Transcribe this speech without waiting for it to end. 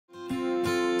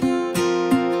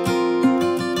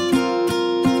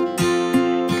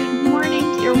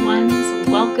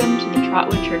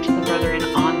Trotwood Church of the Brethren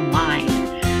online.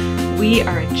 We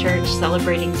are a church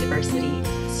celebrating diversity,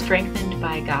 strengthened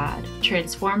by God,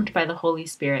 transformed by the Holy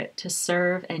Spirit to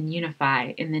serve and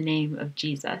unify in the name of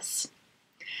Jesus.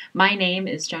 My name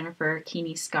is Jennifer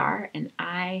Keeney-Scar, and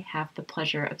I have the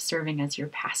pleasure of serving as your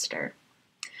pastor.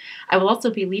 I will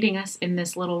also be leading us in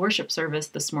this little worship service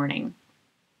this morning.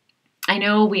 I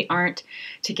know we aren't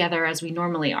together as we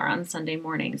normally are on Sunday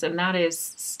mornings, and that is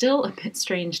still a bit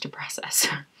strange to process.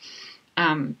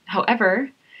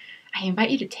 However, I invite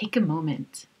you to take a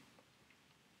moment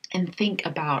and think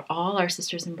about all our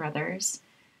sisters and brothers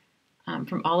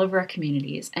from all over our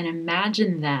communities and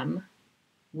imagine them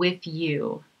with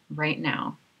you right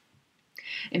now.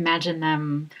 Imagine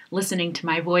them listening to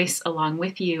my voice along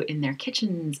with you in their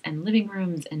kitchens and living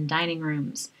rooms and dining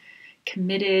rooms,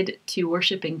 committed to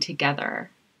worshiping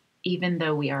together, even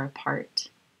though we are apart.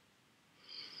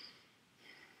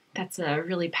 That's a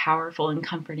really powerful and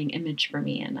comforting image for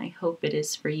me, and I hope it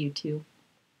is for you too.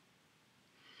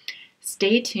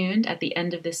 Stay tuned at the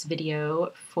end of this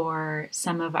video for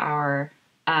some of our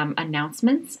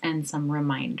announcements and some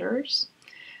reminders.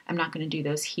 I'm not going to do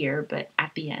those here, but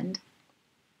at the end.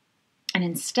 And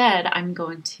instead, I'm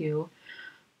going to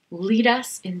lead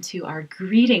us into our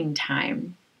greeting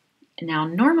time. Now,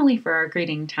 normally for our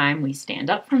greeting time, we stand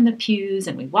up from the pews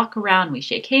and we walk around, we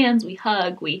shake hands, we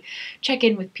hug, we check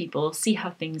in with people, see how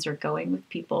things are going with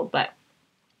people. But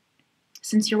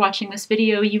since you're watching this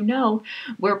video, you know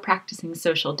we're practicing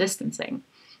social distancing.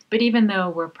 But even though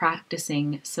we're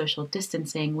practicing social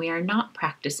distancing, we are not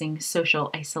practicing social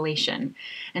isolation.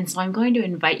 And so I'm going to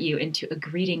invite you into a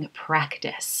greeting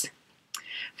practice.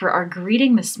 For our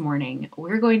greeting this morning,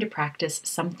 we're going to practice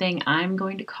something I'm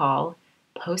going to call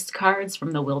postcards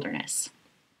from the wilderness.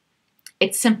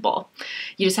 It's simple.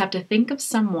 You just have to think of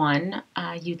someone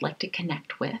you'd like to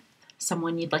connect with,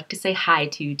 someone you'd like to say hi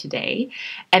to today,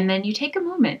 and then you take a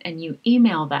moment and you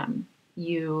email them.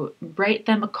 You write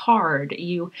them a card,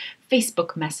 you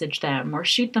Facebook message them, or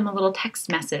shoot them a little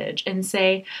text message and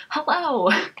say, hello.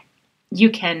 You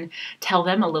can tell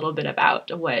them a little bit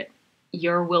about what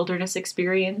your wilderness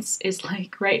experience is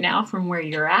like right now from where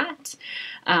you're at.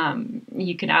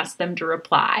 You can ask them to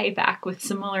reply back with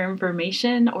similar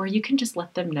information, or you can just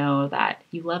let them know that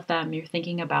you love them, you're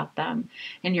thinking about them,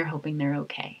 and you're hoping they're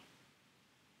okay.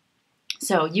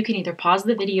 So you can either pause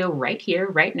the video right here,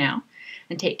 right now,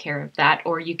 and take care of that,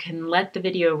 or you can let the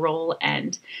video roll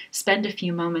and spend a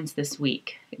few moments this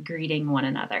week greeting one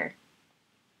another.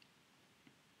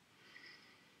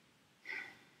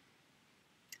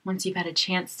 Once you've had a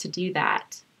chance to do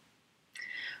that,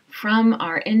 from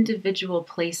our individual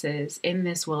places in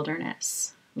this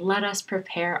wilderness, let us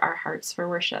prepare our hearts for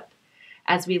worship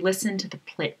as we listen to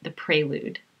the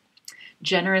prelude,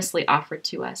 generously offered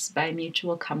to us by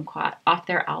Mutual Kumquat off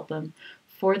their album,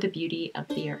 For the Beauty of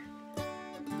the Earth.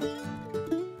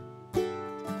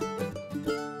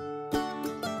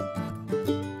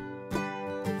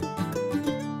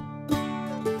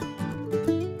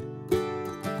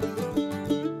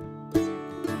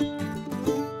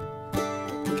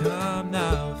 Come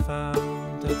now,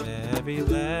 fount of every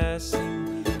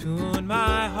blessing, tune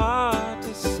my heart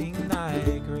to sing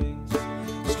thy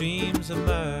grace. Streams of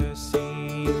mercy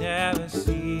never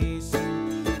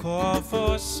ceasing, call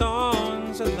for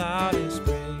songs of loudest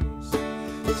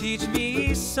praise. Teach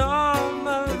me some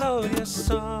melodious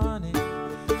sonnet,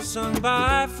 sung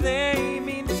by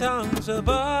flaming tongues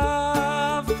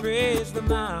above. Praise the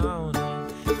mountain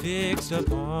fixed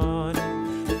upon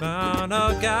it, bound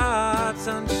of God's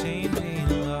unchanging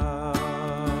love.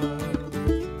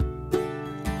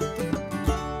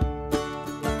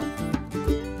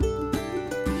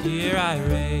 Here I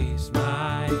raise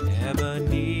my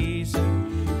Ebenezer,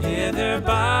 hither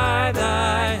by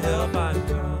thy help I'm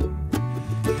come,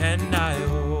 and I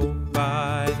hope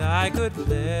by thy good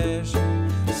pleasure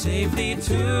safely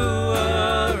to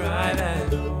arrive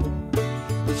at home.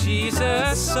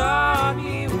 Jesus saw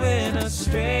me when a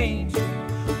stranger,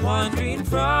 wandering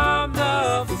from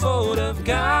the fold of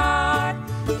God,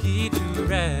 he to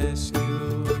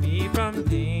rescue me from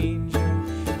danger,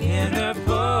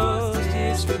 interposed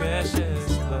his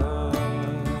precious blood.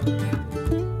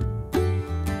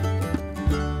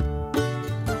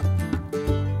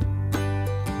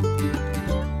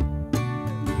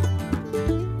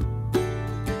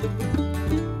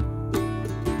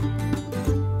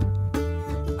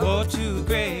 Oh, to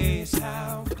grace,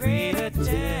 how great a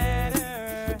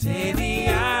debtor daily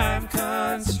I'm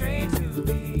constrained to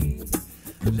be.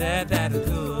 Let that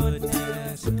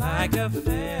goodness like a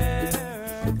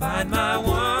fetter bind my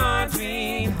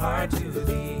wandering heart to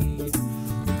thee.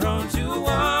 Prone to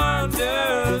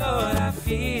wander, Lord, I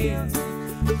feel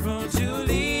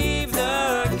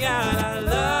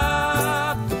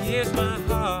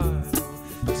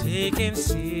take and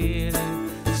seal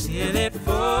it for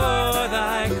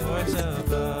thy courts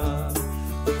above.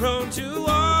 Prone to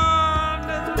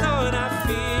wander, Lord, I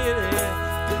feel it.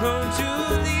 Prone to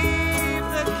leave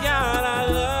the God I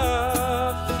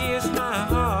love. Here's my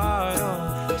heart,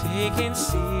 oh, take and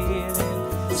seal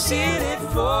it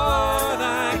for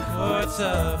thy courts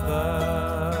above.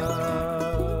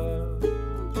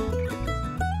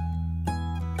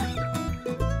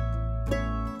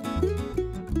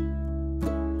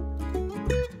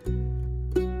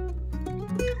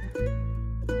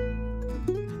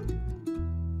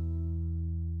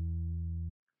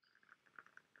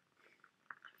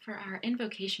 For our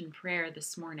invocation prayer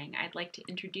this morning, I'd like to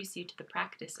introduce you to the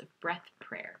practice of breath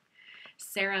prayer.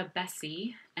 Sarah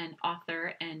Bessey, an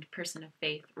author and person of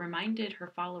faith, reminded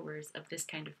her followers of this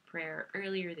kind of prayer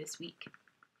earlier this week.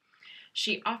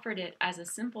 She offered it as a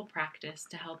simple practice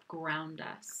to help ground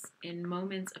us in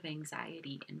moments of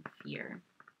anxiety and fear.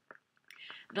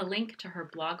 The link to her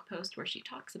blog post where she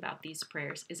talks about these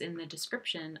prayers is in the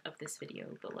description of this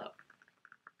video below.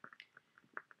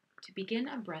 To begin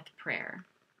a breath prayer,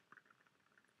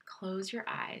 close your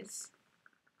eyes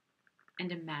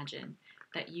and imagine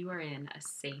that you are in a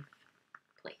safe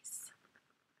place.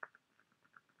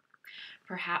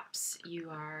 Perhaps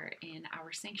you are in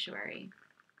our sanctuary,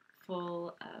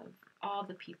 full of all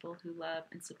the people who love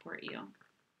and support you.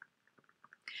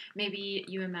 Maybe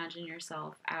you imagine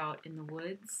yourself out in the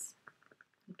woods,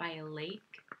 by a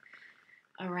lake,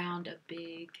 around a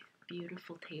big,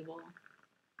 beautiful table.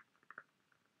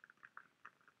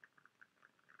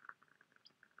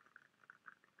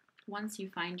 Once you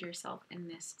find yourself in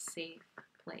this safe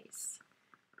place,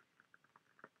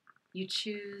 you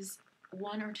choose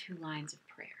one or two lines of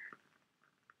prayer.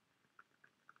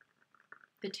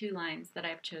 The two lines that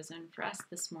I've chosen for us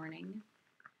this morning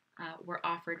were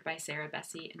offered by Sarah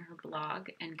Bessey in her blog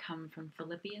and come from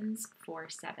Philippians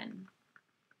 4:7.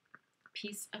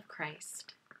 Peace of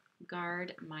Christ,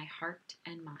 guard my heart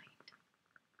and mind.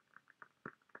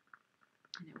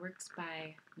 And it works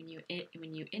by when you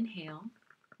inhale,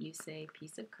 you say,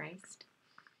 peace of Christ,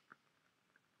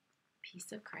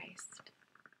 peace of Christ,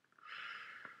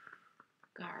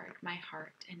 guard my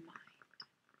heart and mind.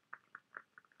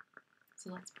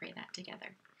 So let's pray that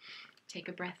together. Take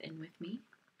a breath in with me.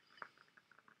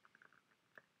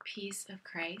 Peace of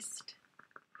Christ.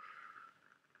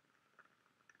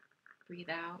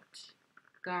 Breathe out.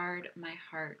 Guard my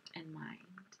heart and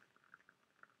mind.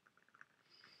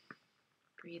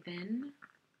 Breathe in.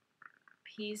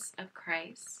 Peace of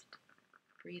Christ.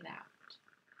 Breathe out.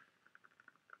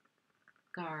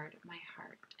 Guard my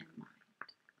heart and mind.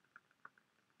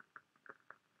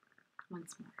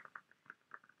 Once more.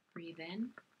 Breathe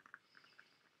in.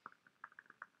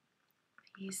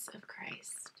 Peace of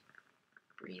Christ.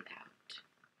 Breathe out.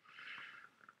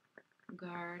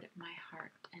 Guard my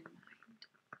heart and mind.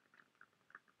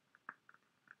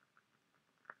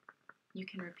 You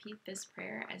can repeat this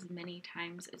prayer as many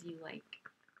times as you like.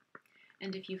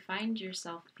 And if you find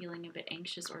yourself feeling a bit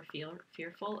anxious or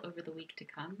fearful over the week to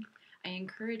come, I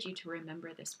encourage you to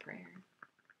remember this prayer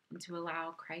and to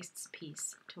allow Christ's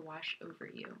peace to wash over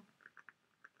you.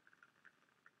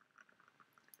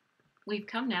 We've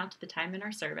come now to the time in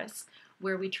our service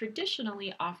where we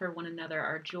traditionally offer one another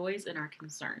our joys and our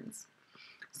concerns.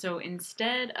 So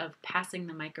instead of passing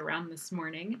the mic around this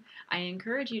morning, I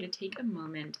encourage you to take a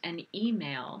moment and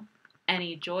email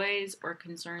any joys or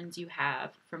concerns you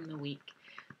have from the week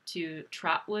to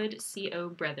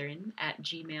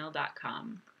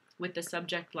trotwoodcobrethren@gmail.com with the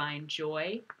subject line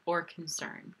joy or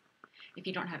concern. If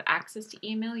you don't have access to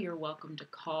email, you're welcome to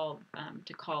call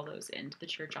those into the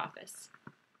church office.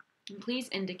 And please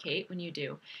indicate when you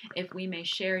do if we may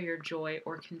share your joy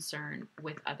or concern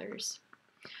with others.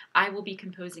 I will be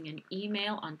composing an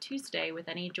email on Tuesday with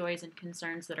any joys and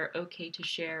concerns that are okay to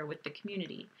share with the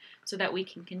community so that we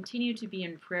can continue to be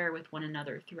in prayer with one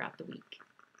another throughout the week.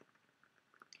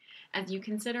 As you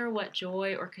consider what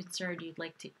joy or concern you'd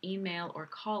like to email or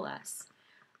call us,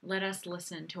 let us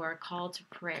listen to our call to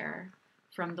prayer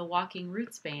from the Walking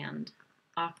Roots Band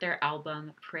off their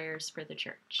album Prayers for the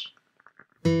Church.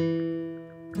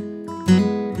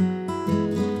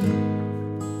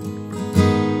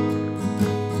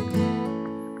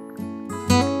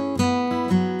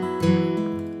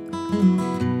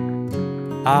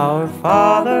 Our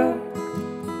Father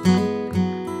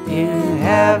in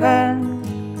heaven,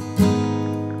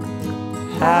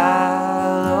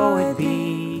 hallowed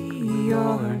be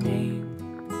your name.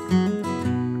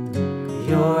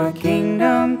 Your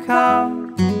kingdom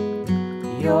come,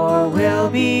 your will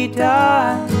be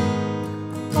done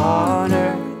on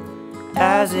earth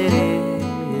as it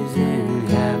is in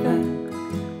heaven.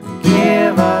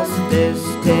 this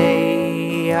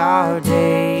day our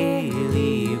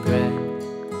daily bread.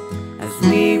 As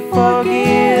we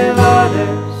forgive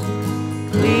others,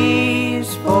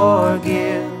 please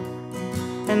forgive.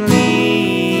 And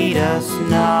lead us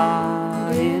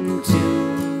not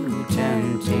into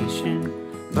temptation,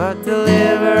 but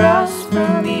deliver us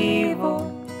from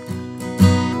evil.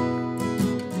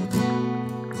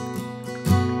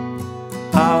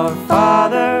 Our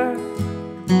Father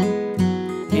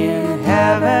in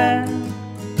heaven,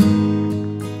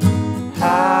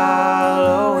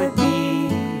 hallowed be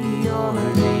your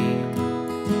name.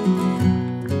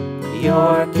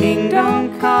 Your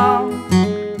kingdom come,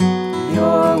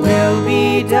 your will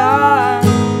be done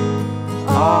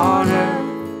on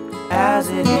earth as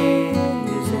it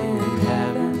is in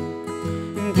heaven.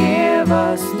 And give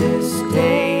us this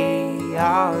day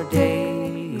our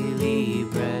daily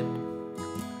bread.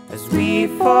 As we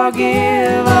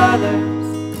forgive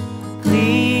others,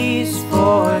 please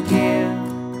forgive.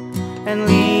 And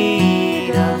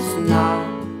lead us not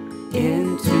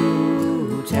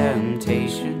into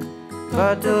temptation,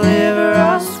 but deliver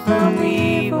us from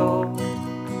evil.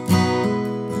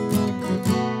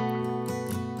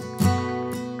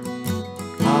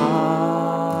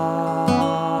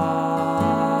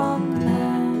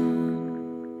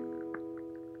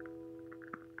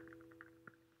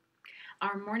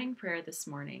 Our morning prayer this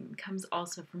morning comes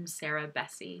also from Sarah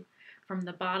Bessey, from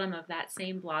the bottom of that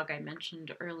same blog I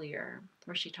mentioned earlier,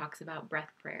 where she talks about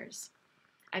breath prayers.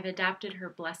 I've adapted her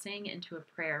blessing into a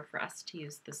prayer for us to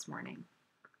use this morning.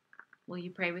 Will you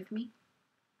pray with me?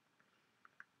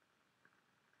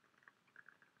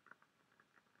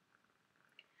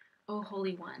 O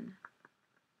Holy One,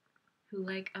 who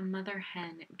like a mother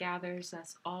hen gathers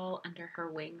us all under her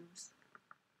wings,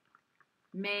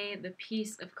 may the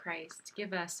peace of Christ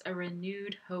give us a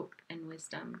renewed hope and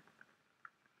wisdom.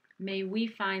 May we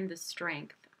find the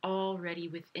strength already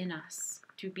within us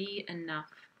to be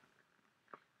enough.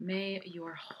 May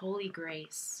your holy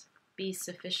grace be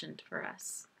sufficient for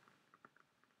us.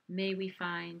 May we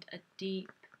find a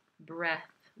deep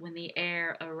breath when the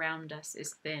air around us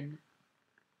is thin.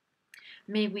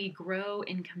 May we grow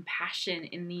in compassion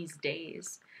in these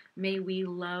days. May we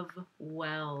love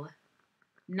well,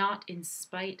 not in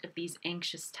spite of these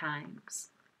anxious times,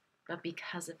 but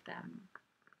because of them.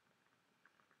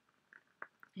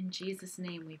 In Jesus'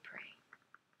 name we pray.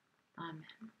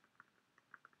 Amen.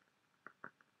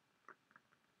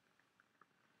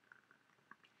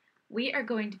 We are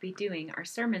going to be doing our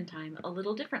sermon time a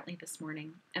little differently this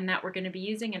morning, and that we're going to be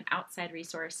using an outside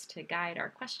resource to guide our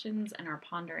questions and our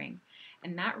pondering.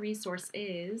 And that resource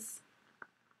is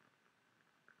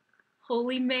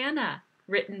Holy Manna,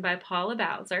 written by Paula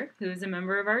Bowser, who is a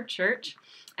member of our church.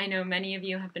 I know many of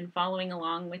you have been following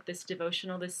along with this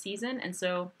devotional this season, and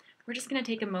so we're just going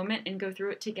to take a moment and go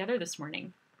through it together this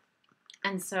morning.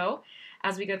 And so,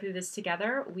 as we go through this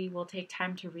together, we will take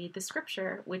time to read the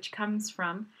scripture, which comes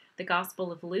from the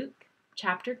Gospel of Luke,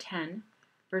 chapter 10,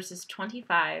 verses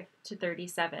 25 to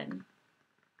 37.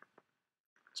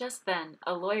 Just then,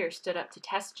 a lawyer stood up to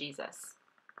test Jesus.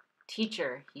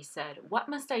 "Teacher," he said, "what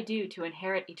must I do to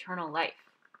inherit eternal life?"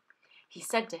 He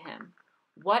said to him,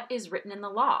 "What is written in the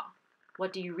law?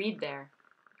 What do you read there?"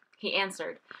 He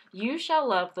answered, "You shall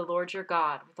love the Lord your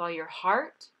God with all your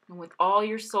heart, and with all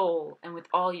your soul, and with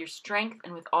all your strength,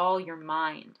 and with all your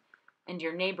mind, and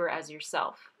your neighbor as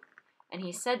yourself." And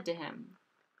he said to him,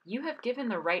 "You have given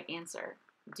the right answer.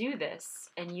 Do this,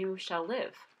 and you shall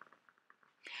live."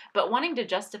 But wanting to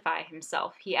justify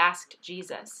himself, he asked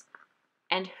Jesus,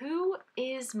 "And who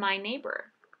is my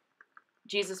neighbor?"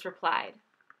 Jesus replied,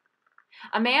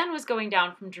 "A man was going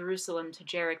down from Jerusalem to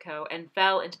Jericho and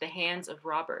fell into the hands of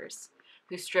robbers,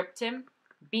 who stripped him,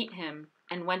 beat him,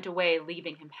 and went away,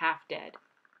 leaving him half dead.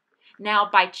 Now,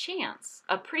 by chance,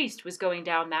 a priest was going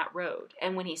down that road,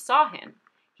 and when he saw him,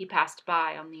 he passed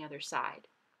by on the other side.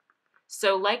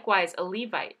 So likewise a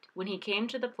Levite, when he came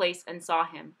to the place and saw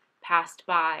him, passed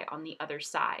by on the other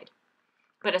side.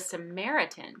 But a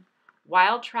Samaritan,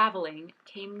 while traveling,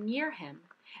 came near him,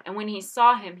 and when he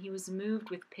saw him, he was moved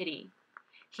with pity.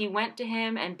 He went to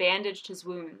him and bandaged his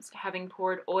wounds, having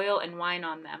poured oil and wine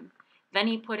on them. Then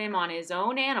he put him on his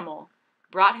own animal,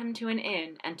 brought him to an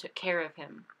inn, and took care of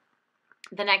him.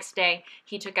 The next day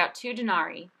he took out 2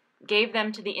 denarii, gave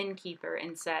them to the innkeeper,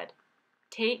 and said,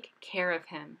 'Take care of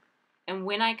him, and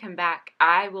when I come back,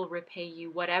 I will repay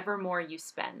you whatever more you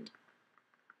spend.'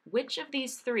 Which of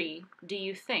these 3 do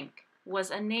you think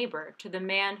was a neighbor to the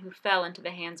man who fell into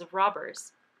the hands of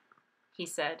robbers?" He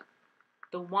said,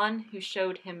 "The one who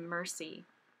showed him mercy."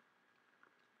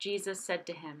 Jesus said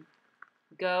to him,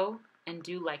 "Go and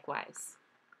do likewise."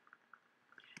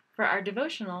 For our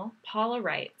devotional, Paula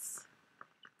writes,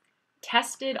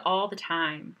 "Tested all the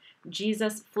time,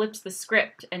 Jesus flips the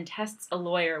script and tests a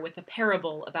lawyer with a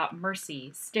parable about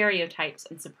mercy, stereotypes,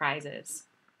 and surprises.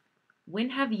 When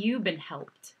have you been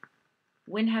helped?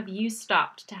 When have you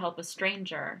stopped to help a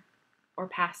stranger or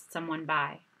passed someone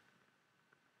by?"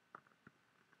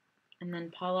 And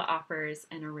then Paula offers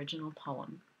an original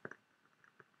poem.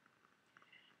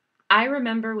 I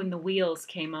remember when the wheels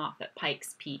came off at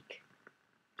Pike's Peak.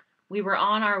 We were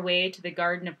on our way to the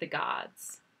Garden of the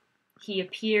Gods. He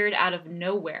appeared out of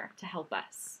nowhere to help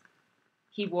us.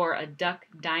 He wore a Duck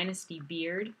Dynasty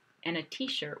beard and a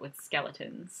t-shirt with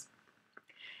skeletons.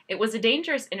 It was a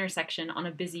dangerous intersection on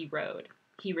a busy road.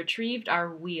 He retrieved our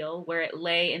wheel where it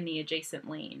lay in the adjacent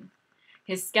lane.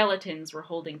 His skeletons were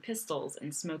holding pistols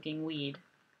and smoking weed.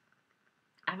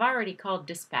 I've already called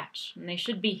dispatch, and they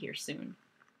should be here soon.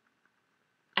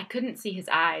 I couldn't see his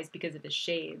eyes because of his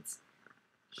shades.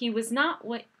 He was not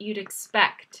what you'd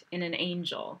expect in an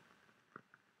angel.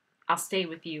 I'll stay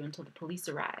with you until the police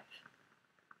arrive.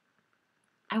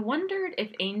 I wondered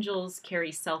if angels carry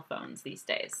cell phones these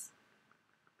days.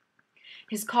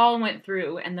 His call went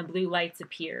through and the blue lights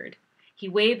appeared. He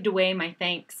waved away my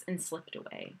thanks and slipped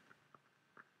away.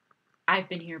 I've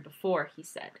been here before, he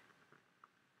said,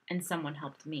 and someone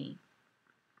helped me.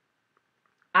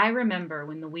 I remember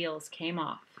when the wheels came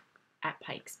off at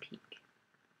Pike's Peak.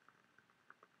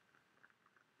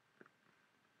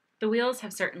 The wheels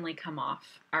have certainly come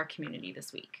off our community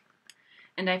this week,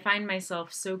 and I find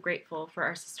myself so grateful for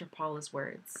our sister Paula's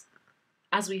words.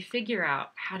 As we figure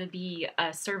out how to be a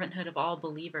servanthood of all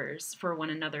believers for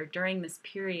one another during this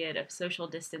period of social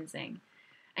distancing,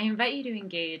 I invite you to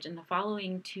engage in the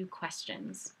following 2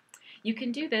 questions. You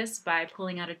can do this by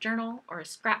pulling out a journal or a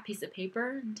scrap piece of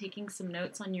paper and taking some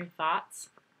notes on your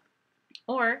thoughts,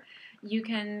 or you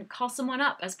can call someone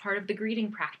up as part of the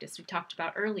greeting practice we talked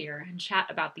about earlier and chat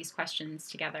about these questions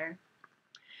together.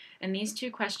 And these 2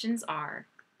 questions are,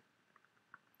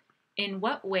 in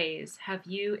what ways have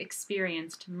you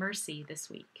experienced mercy this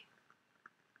week?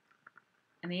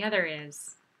 And the other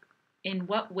is, in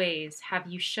what ways have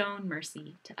you shown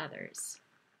mercy to others?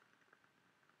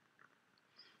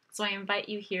 So I invite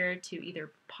you here to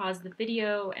either pause the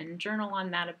video and journal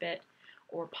on that a bit,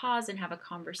 or pause and have a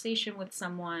conversation with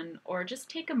someone, or just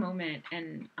take a moment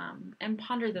and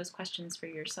ponder those questions for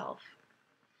yourself.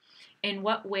 In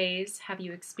what ways have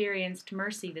you experienced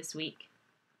mercy this week?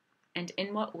 And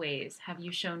in what ways have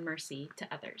you shown mercy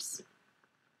to others?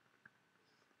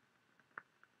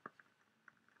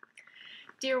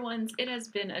 Dear ones, it has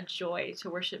been a joy to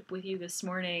worship with you this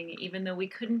morning, even though we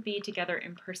couldn't be together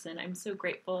in person. I'm so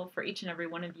grateful for each and every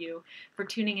one of you for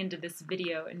tuning into this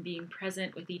video and being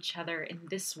present with each other in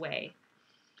this way.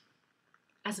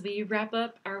 As we wrap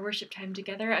up our worship time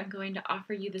together, I'm going to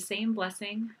offer you the same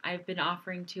blessing I've been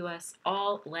offering to us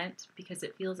all Lent, because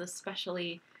it feels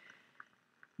especially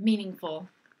meaningful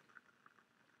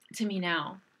to me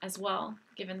now as well,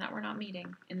 given that we're not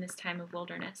meeting in this time of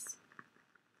wilderness.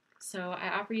 So I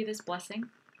offer you this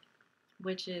blessing,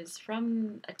 which is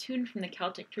from a tune from the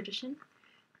Celtic tradition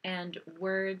and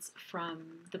words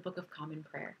from the Book of Common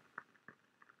Prayer.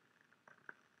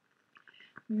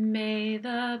 May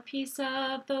the peace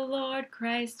of the Lord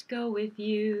Christ go with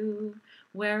you,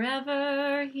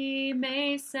 wherever he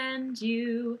may send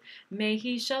you. May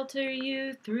he shelter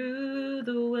you through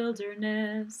the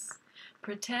wilderness,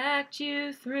 protect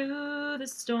you through the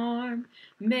storm.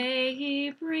 May he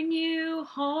bring you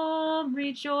home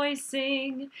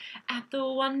rejoicing at the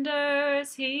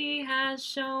wonders he has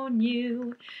shown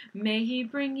you. May he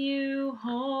bring you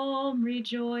home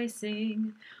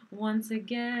rejoicing once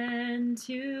again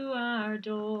to our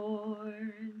doors.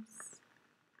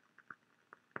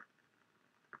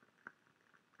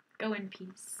 Go in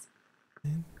peace.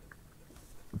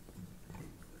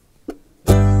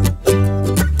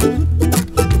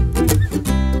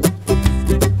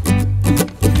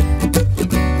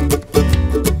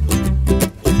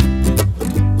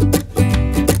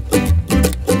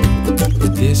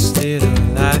 This little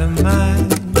light of mine,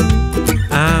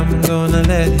 I'm gonna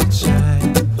let it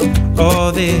shine.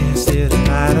 Oh, this little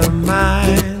light of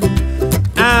mine,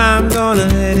 I'm gonna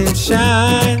let it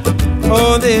shine.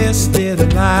 Oh, this little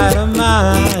light of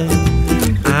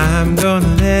mine, I'm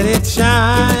gonna let it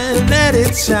shine,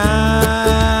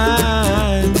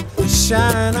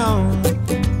 shine.